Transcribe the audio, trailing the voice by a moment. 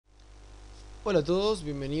Hola a todos,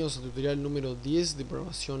 bienvenidos al tutorial número 10 de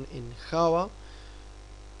programación en Java.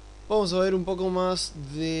 Vamos a ver un poco más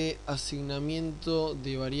de asignamiento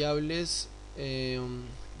de variables.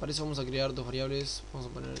 Para eso vamos a crear dos variables. Vamos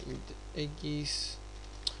a poner int x,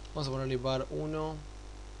 vamos a ponerle var 1,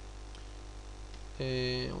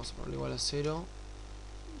 vamos a ponerle igual a 0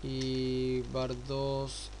 y var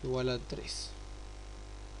 2 igual a 3.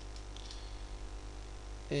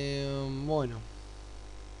 Bueno,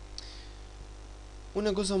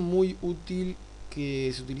 una cosa muy útil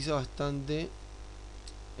que se utiliza bastante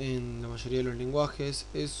en la mayoría de los lenguajes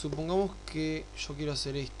es, supongamos que yo quiero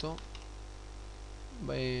hacer esto,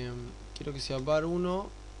 quiero que sea var 1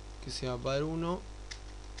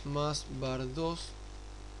 más var 2,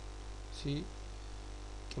 ¿sí?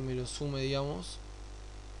 Que me lo sume, digamos,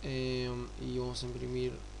 y vamos a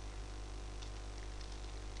imprimir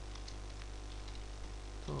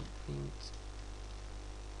print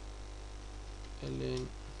ln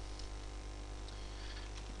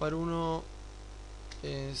var 1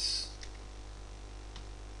 es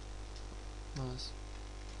más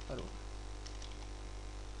var 1.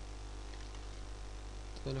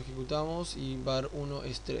 Entonces lo ejecutamos y var 1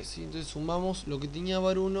 es 3, ¿sí? Entonces sumamos lo que tenía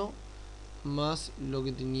var 1 más lo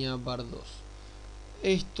que tenía var 2.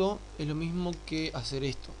 Esto es lo mismo que hacer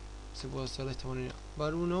esto. Se puede hacer de esta manera: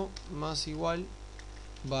 var 1 más igual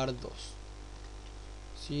var 2,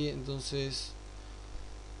 ¿sí? Entonces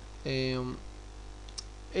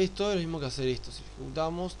esto es lo mismo que hacer esto. Si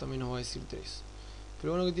ejecutamos también nos va a decir 3.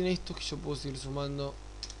 Pero bueno, que tiene esto es que yo puedo seguir sumando.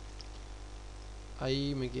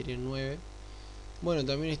 Ahí me quedaría 9. Bueno,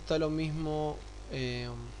 también está lo mismo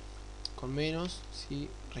con menos, ¿sí?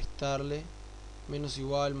 Restarle. Menos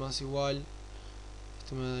igual, más igual.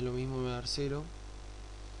 Esto me da lo mismo, me va a dar 0.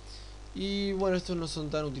 Y bueno, estos no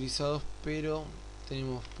son tan utilizados, pero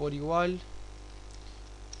tenemos por igual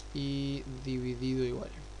y dividido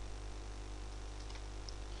igual.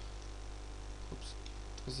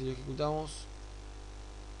 Entonces si lo ejecutamos,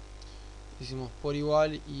 hicimos por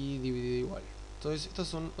igual y dividido igual. Entonces estas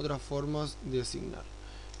son otras formas de asignar.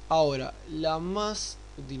 Ahora, la más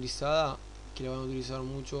utilizada, que la van a utilizar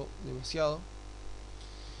mucho, demasiado,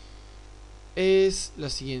 es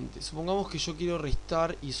la siguiente. Supongamos que yo quiero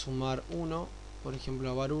restar y sumar 1. Por ejemplo,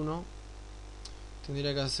 a var 1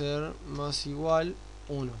 tendría que hacer más igual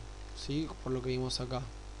 1, ¿sí? Por lo que vimos acá,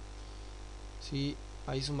 ¿sí?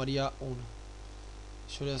 Ahí sumaría 1.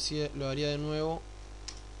 Yo lo haría de nuevo,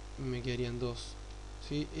 me quedarían 2,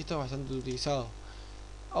 ¿sí? Esto es bastante utilizado.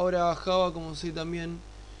 Ahora Java, como sé también,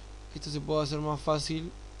 esto se puede hacer más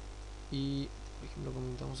fácil. Y por ejemplo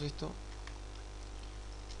comentamos esto.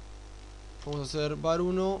 Vamos a hacer var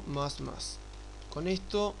 1 más. Con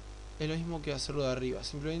esto es lo mismo que hacerlo de arriba,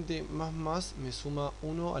 simplemente más me suma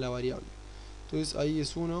 1 a la variable. Entonces ahí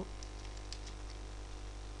es 1.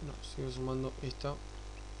 No, sigo sumando esta.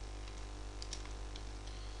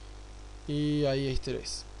 Y ahí es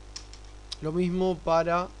 3. Lo mismo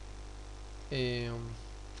para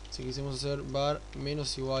si quisiéramos hacer var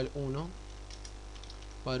menos igual 1,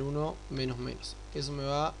 var 1 menos. Eso me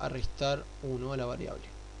va a restar 1 a la variable.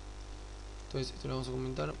 Entonces esto lo vamos a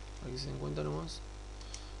comentar para que se den cuenta nomás.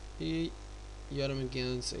 Y ahora me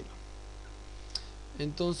quedan 0.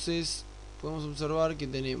 Entonces podemos observar que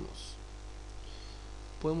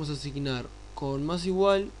podemos asignar con más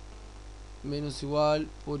igual, menos igual,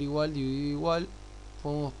 por igual, dividido igual.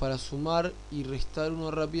 Podemos, para sumar y restar 1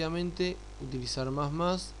 rápidamente, utilizar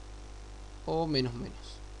más o menos.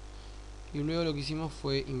 Y luego lo que hicimos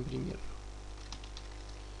fue imprimirlo.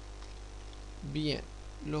 Bien,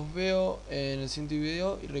 los veo en el siguiente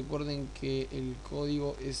video y recuerden que el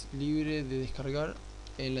código es libre de descargar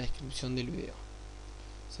en la descripción del video.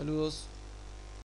 Saludos.